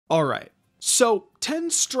Alright, so 10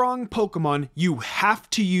 strong Pokemon you have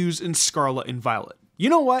to use in Scarlet and Violet. You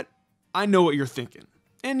know what? I know what you're thinking.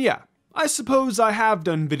 And yeah, I suppose I have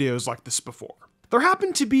done videos like this before. There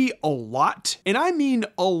happen to be a lot, and I mean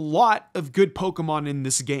a lot, of good Pokemon in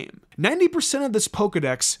this game. 90% of this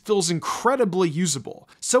Pokedex feels incredibly usable,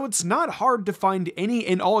 so it's not hard to find any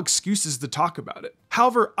and all excuses to talk about it.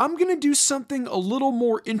 However, I'm gonna do something a little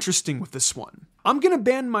more interesting with this one. I'm gonna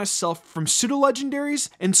ban myself from pseudo-legendaries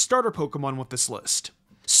and starter Pokemon with this list.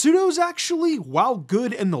 Pseudos actually, while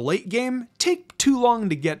good in the late game, take too long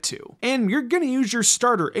to get to, and you're gonna use your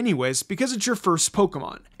starter anyways because it's your first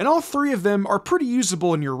Pokemon, and all 3 of them are pretty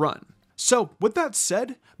usable in your run. So with that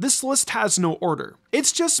said, this list has no order.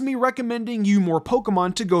 It's just me recommending you more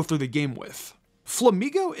Pokemon to go through the game with.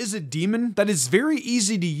 Flamigo is a demon that is very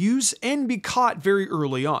easy to use and be caught very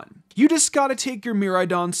early on. You just gotta take your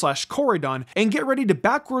Miraidon/Koraidon and get ready to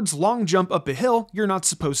backwards long jump up a hill you're not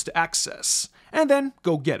supposed to access, and then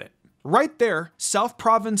go get it. Right there, South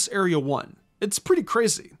Province Area 1. It's pretty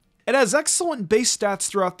crazy. It has excellent base stats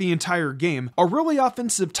throughout the entire game, a really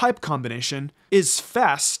offensive type combination, is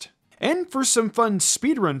fast, and for some fun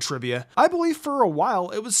speedrun trivia, I believe for a while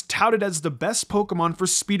it was touted as the best Pokemon for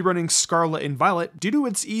speedrunning Scarlet and Violet due to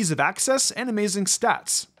its ease of access and amazing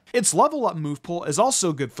stats. Its level up move pool is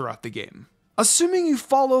also good throughout the game. Assuming you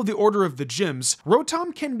follow the order of the gyms,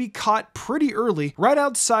 Rotom can be caught pretty early right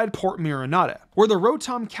outside Port Miranata, where the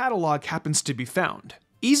Rotom catalog happens to be found.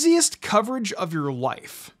 Easiest coverage of your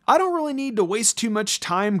life. I don't really need to waste too much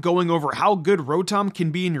time going over how good Rotom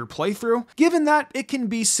can be in your playthrough, given that it can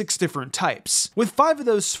be 6 different types, with 5 of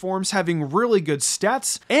those forms having really good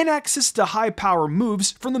stats and access to high power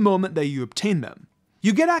moves from the moment that you obtain them.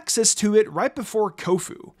 You get access to it right before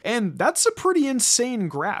Kofu, and that's a pretty insane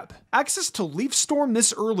grab. Access to Leaf Storm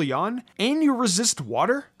this early on, and you resist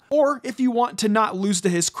water? Or if you want to not lose to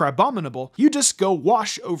his Crabominable, you just go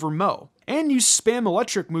Wash over Mow, and you spam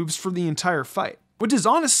electric moves for the entire fight, which is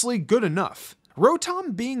honestly good enough.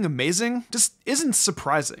 Rotom being amazing just isn't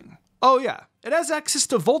surprising. Oh yeah, it has access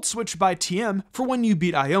to Volt Switch by TM for when you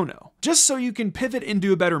beat Iono, just so you can pivot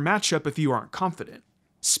into a better matchup if you aren't confident.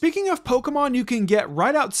 Speaking of Pokemon you can get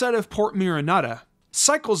right outside of Port Miranata,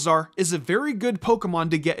 Cyclezar is a very good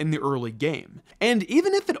Pokemon to get in the early game, and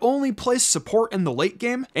even if it only plays support in the late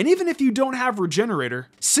game, and even if you don't have Regenerator,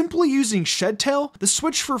 simply using Shed-Tail, the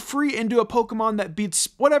switch for free into a Pokemon that beats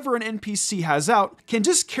whatever an NPC has out, can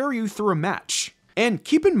just carry you through a match. And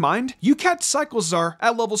keep in mind, you catch Cyclezar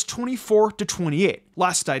at levels 24 to 28,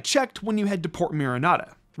 last I checked when you head to Port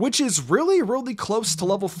Miranata, which is really close to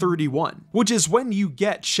level 31, which is when you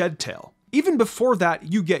get Shed-Tail. Even before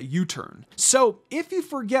that, you get U-Turn. So if you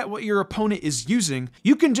forget what your opponent is using,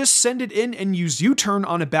 you can just send it in and use U-Turn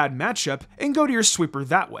on a bad matchup and go to your sweeper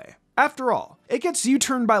that way. After all, it gets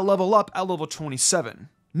U-Turn by level up at level 27.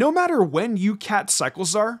 No matter when you catch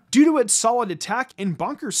Cyclezar, due to its solid attack and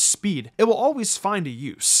bonkers speed, it will always find a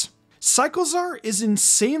use. Cyclezar is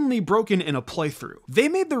insanely broken in a playthrough. They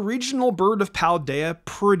made the regional bird of Paldea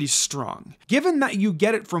pretty strong, given that you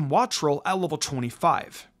get it from Wattrel at level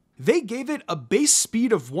 25. They gave it a base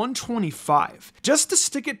speed of 125, just to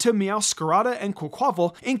stick it to Meowscarada and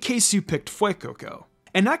Quaquaval in case you picked Fuecoco,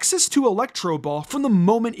 and access to Electro Ball from the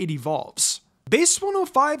moment it evolves. Base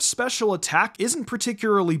 105 special attack isn't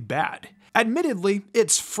particularly bad. Admittedly,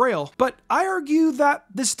 it's frail, but I argue that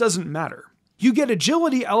this doesn't matter. You get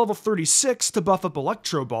Agility at level 36 to buff up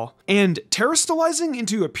Electro Ball, and Terastallizing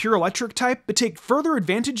into a pure electric type to take further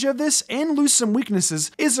advantage of this and lose some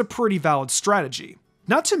weaknesses is a pretty valid strategy.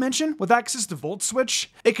 Not to mention, with access to Volt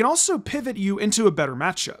Switch, it can also pivot you into a better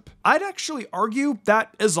matchup. I'd actually argue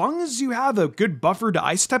that as long as you have a good buffer to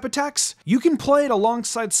Ice type attacks, you can play it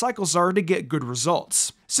alongside Cyclezar to get good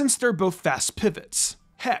results, since they're both fast pivots.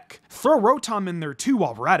 Heck, throw Rotom in there too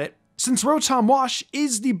while we're at it, since Rotom Wash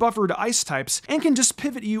is the buffer to Ice types and can just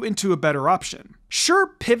pivot you into a better option. Sure,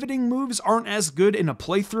 pivoting moves aren't as good in a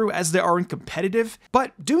playthrough as they are in competitive,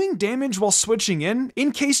 but doing damage while switching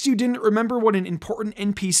in case you didn't remember what an important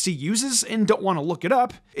NPC uses and don't want to look it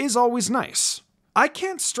up, is always nice. I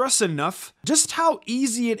can't stress enough just how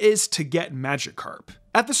easy it is to get Magikarp.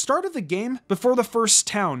 At the start of the game, before the first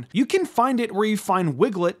town, you can find it where you find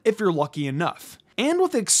Wiglet if you're lucky enough. And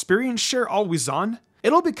with experience share always on,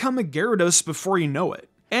 it'll become a Gyarados before you know it.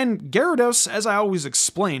 And Gyarados, as I always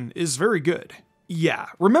explain, is very good. Yeah,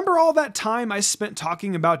 remember all that time I spent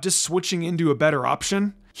talking about just switching into a better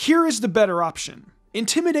option? Here is the better option.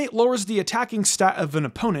 Intimidate lowers the attacking stat of an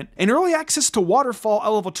opponent, and early access to Waterfall at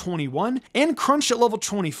level 21 and Crunch at level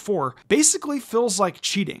 24 basically feels like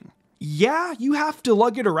cheating. Yeah, you have to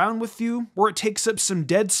lug it around with you, or it takes up some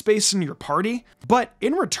dead space in your party, but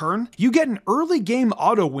in return, you get an early game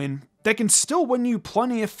auto win that can still win you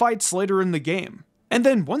plenty of fights later in the game. And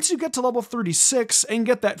then once you get to level 36 and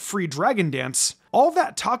get that free Dragon Dance, all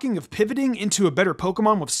that talking of pivoting into a better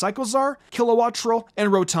Pokemon with Cyclezar, Kilowattrel, and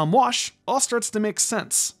Rotom Wash all starts to make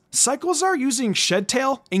sense. Cyclezar using Shed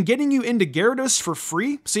Tail and getting you into Gyarados for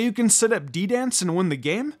free so you can set up D-Dance and win the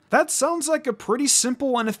game? That sounds like a pretty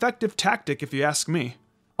simple and effective tactic if you ask me.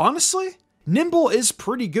 Honestly, Nimble is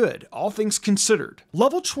pretty good, all things considered.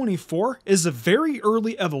 Level 24 is a very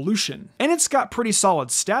early evolution, and it's got pretty solid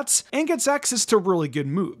stats and gets access to really good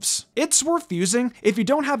moves. It's worth using if you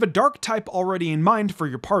don't have a dark type already in mind for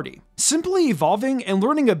your party. Simply evolving and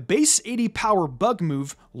learning a base 80 power bug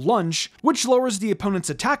move, Lunge, which lowers the opponent's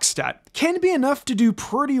attack stat, can be enough to do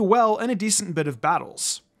pretty well in a decent bit of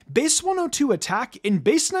battles. Base 102 attack and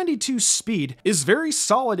base 92 speed is very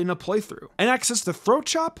solid in a playthrough, and access to Throat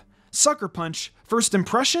Chop, Sucker Punch, First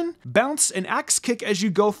Impression, Bounce, and Axe Kick as you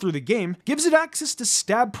go through the game gives it access to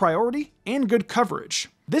stab priority and good coverage.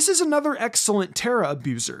 This is another excellent Terra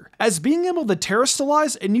abuser, as being able to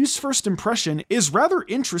Terrastallize and use First Impression is rather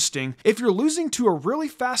interesting if you're losing to a really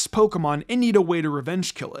fast Pokemon and need a way to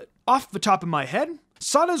revenge kill it. Off the top of my head,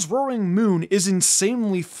 Sada's Roaring Moon is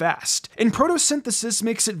insanely fast, and Photosynthesis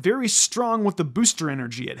makes it very strong with the booster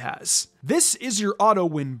energy it has. This is your auto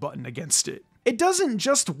win button against it. It doesn't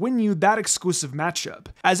just win you that exclusive matchup,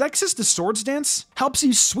 as access to Swords Dance helps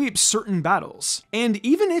you sweep certain battles, and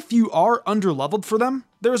even if you are underleveled for them,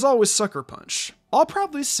 there's always Sucker Punch. I'll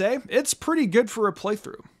probably say it's pretty good for a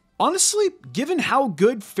playthrough. Honestly, given how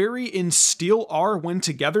good Fairy and Steel are when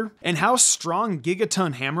together, and how strong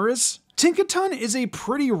Gigaton Hammer is, Tinkaton is a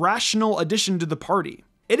pretty rational addition to the party.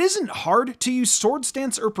 It isn't hard to use Swords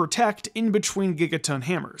Dance or Protect in between Gigaton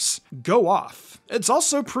Hammers. Go off. It's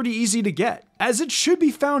also pretty easy to get, as it should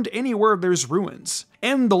be found anywhere there's ruins,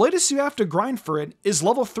 and the latest you have to grind for it is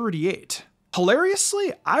level 38.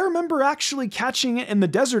 Hilariously, I remember actually catching it in the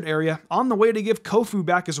desert area on the way to give Kofu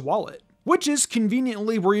back his wallet, which is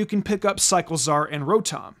conveniently where you can pick up Cyclezar and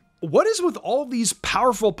Rotom. What is with all these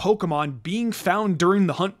powerful Pokemon being found during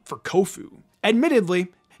the hunt for Kofu? Admittedly,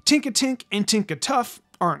 Tinkatink and Tinkatuff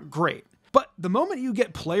aren't great, but the moment you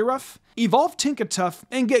get Play Rough, evolve Tinkatuff,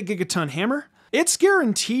 and get Gigaton Hammer, it's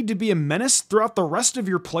guaranteed to be a menace throughout the rest of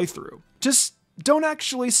your playthrough. Just don't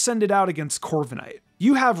actually send it out against Corviknight.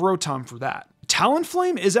 You have Rotom for that.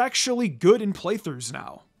 Talonflame is actually good in playthroughs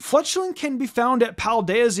now. Fletchling can be found at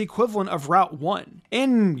Paldea's equivalent of Route 1,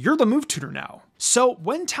 and you're the move tutor now. So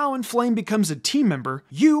when Talonflame becomes a team member,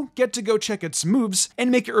 you get to go check its moves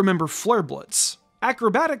and make it remember Flare Blitz.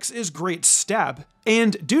 Acrobatics is great stab,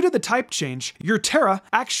 and due to the type change, your Terra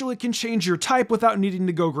actually can change your type without needing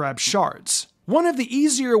to go grab shards. One of the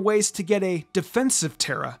easier ways to get a defensive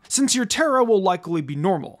Terra, since your Terra will likely be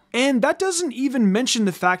normal. And that doesn't even mention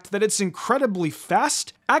the fact that it's incredibly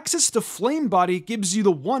fast, access to Flame Body gives you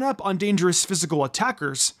the 1-up on dangerous physical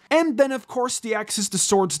attackers, and then of course the access to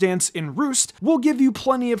Swords Dance and Roost will give you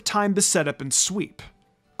plenty of time to set up and sweep.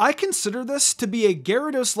 I consider this to be a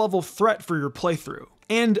Gyarados level threat for your playthrough.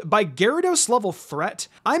 And by Gyarados level threat,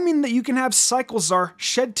 I mean that you can have Cyclezar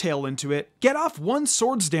Shed Tail into it, get off one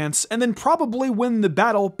Swords Dance, and then probably win the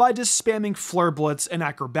battle by just spamming Flare Blitz and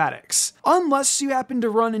Acrobatics. Unless you happen to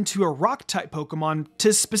run into a Rock-type Pokemon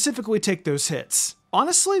to specifically take those hits.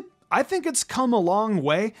 Honestly, I think it's come a long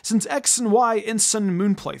way since X and Y in Sun and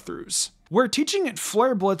Moon playthroughs, where teaching it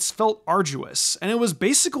Flare Blitz felt arduous, and it was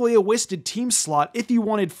basically a wasted team slot if you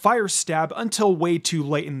wanted Fire Stab until way too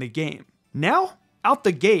late in the game. Now, out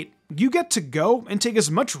the gate, you get to go and take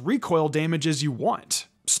as much recoil damage as you want.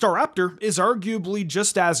 Staraptor is arguably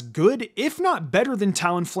just as good, if not better than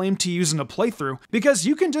Talonflame to use in a playthrough, because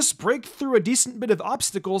you can just break through a decent bit of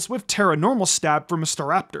obstacles with Terra Normal Stab from a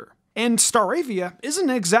Staraptor. And Staravia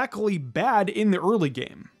isn't exactly bad in the early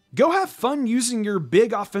game. Go have fun using your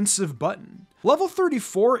big offensive button. Level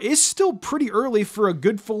 34 is still pretty early for a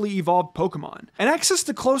good fully evolved Pokemon, and access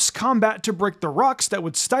to close combat to break the rocks that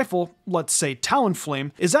would stifle, let's say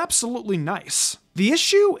Talonflame, is absolutely nice. The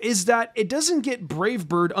issue is that it doesn't get Brave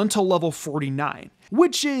Bird until level 49,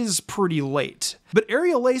 which is pretty late, but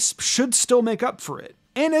Aerial Ace should still make up for it.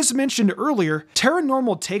 And as mentioned earlier, Terra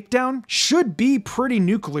Normal Takedown should be pretty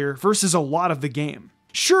nuclear versus a lot of the game.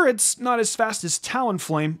 Sure, it's not as fast as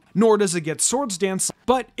Talonflame, nor does it get Swords Dance,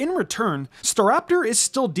 but in return, Staraptor is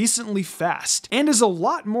still decently fast, and is a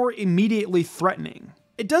lot more immediately threatening.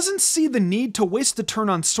 It doesn't see the need to waste a turn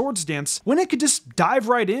on Swords Dance when it could just dive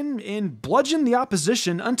right in and bludgeon the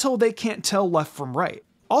opposition until they can't tell left from right.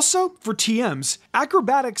 Also, for TMs,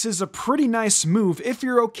 Acrobatics is a pretty nice move if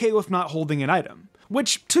you're okay with not holding an item.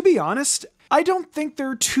 Which, to be honest, I don't think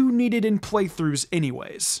they're too needed in playthroughs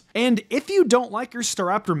anyways. And if you don't like your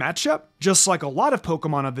Staraptor matchup, just like a lot of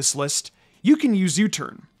Pokemon on this list, you can use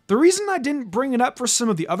U-Turn. The reason I didn't bring it up for some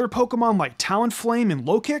of the other Pokemon like Talonflame and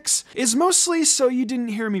Lokix is mostly so you didn't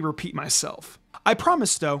hear me repeat myself. I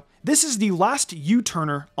promise though, this is the last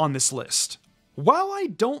U-Turner on this list. While I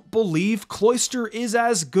don't believe Cloyster is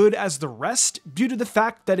as good as the rest due to the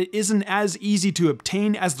fact that it isn't as easy to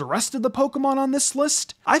obtain as the rest of the Pokemon on this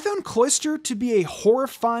list, I found Cloyster to be a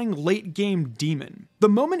horrifying late game demon. The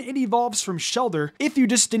moment it evolves from Shelder, if you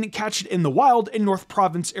just didn't catch it in the wild in North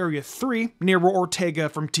Province Area 3, near where Ortega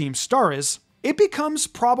from Team Star is, it becomes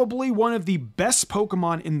probably one of the best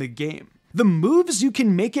Pokemon in the game. The moves you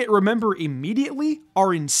can make it remember immediately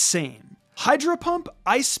are insane. Hydro Pump,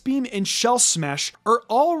 Ice Beam, and Shell Smash are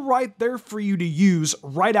all right there for you to use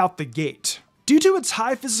right out the gate. Due to its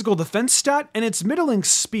high physical defense stat and its middling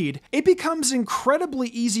speed, it becomes incredibly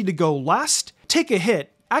easy to go last, take a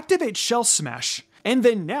hit, activate Shell Smash, and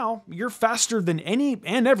then now you're faster than any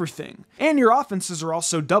and everything, and your offenses are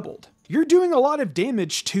also doubled. You're doing a lot of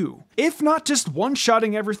damage too, if not just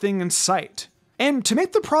one-shotting everything in sight. And to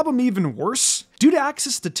make the problem even worse, due to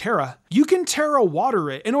access to Terra, you can Terra Water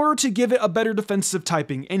it in order to give it a better defensive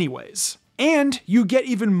typing anyways. And you get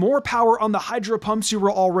even more power on the Hydro Pumps you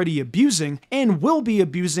were already abusing and will be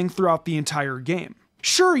abusing throughout the entire game.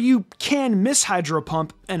 Sure, you can miss Hydro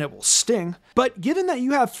Pump and it will sting, but given that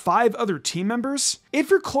you have 5 other team members, if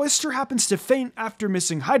your Cloyster happens to faint after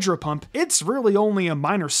missing Hydro Pump, it's really only a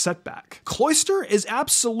minor setback. Cloyster is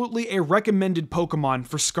absolutely a recommended Pokemon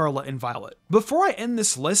for Scarlet and Violet. Before I end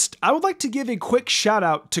this list, I would like to give a quick shout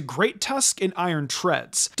out to Great Tusk and Iron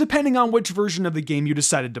Treads, depending on which version of the game you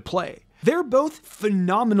decided to play. They're both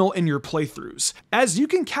phenomenal in your playthroughs, as you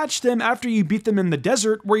can catch them after you beat them in the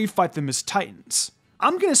desert where you fight them as Titans.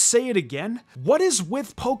 I'm gonna say it again, what is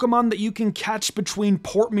with Pokemon that you can catch between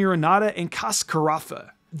Port Miranada and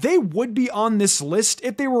Cascarafa? They would be on this list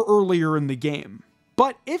if they were earlier in the game.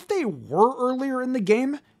 But if they were earlier in the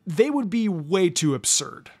game, they would be way too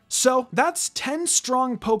absurd. So that's 10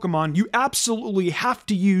 strong Pokemon you absolutely have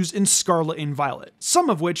to use in Scarlet and Violet, some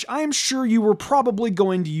of which I am sure you were probably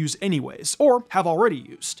going to use anyways, or have already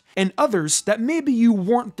used, and others that maybe you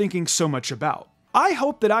weren't thinking so much about. I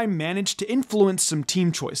hope that I managed to influence some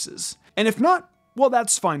team choices, and if not, well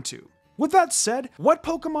that's fine too. With that said, what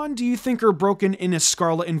Pokemon do you think are broken in a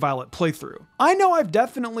Scarlet and Violet playthrough? I know I've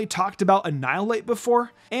definitely talked about Annihilate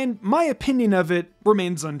before, and my opinion of it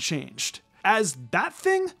remains unchanged, as that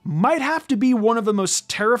thing might have to be one of the most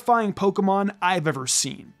terrifying Pokemon I've ever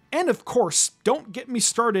seen. And of course, don't get me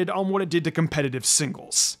started on what it did to competitive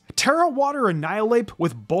singles. Terra Water Annihilate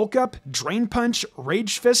with Bulk Up, Drain Punch,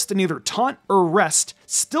 Rage Fist, and either Taunt or Rest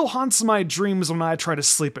still haunts my dreams when I try to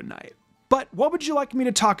sleep at night. But what would you like me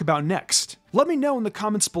to talk about next? Let me know in the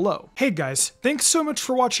comments below. Hey guys, thanks so much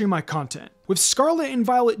for watching my content. With Scarlet and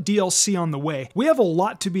Violet DLC on the way, we have a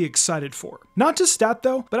lot to be excited for. Not just that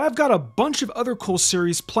though, but I've got a bunch of other cool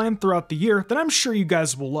series planned throughout the year that I'm sure you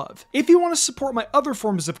guys will love. If you want to support my other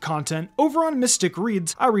forms of content, over on Mystic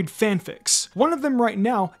Reads, I read fanfics. One of them right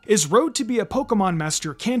now is Road to be a Pokemon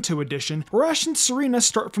Master Kanto Edition, where Ash and Serena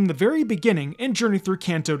start from the very beginning and journey through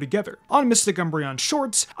Kanto together. On Mystic Umbreon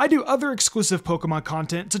Shorts, I do other exclusive Pokemon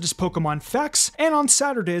content such as Pokemon Facts, and on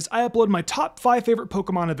Saturdays, I upload my top 5 favorite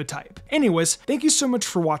Pokemon of a type. Anyways, thank you so much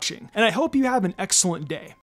for watching, and I hope you have an excellent day.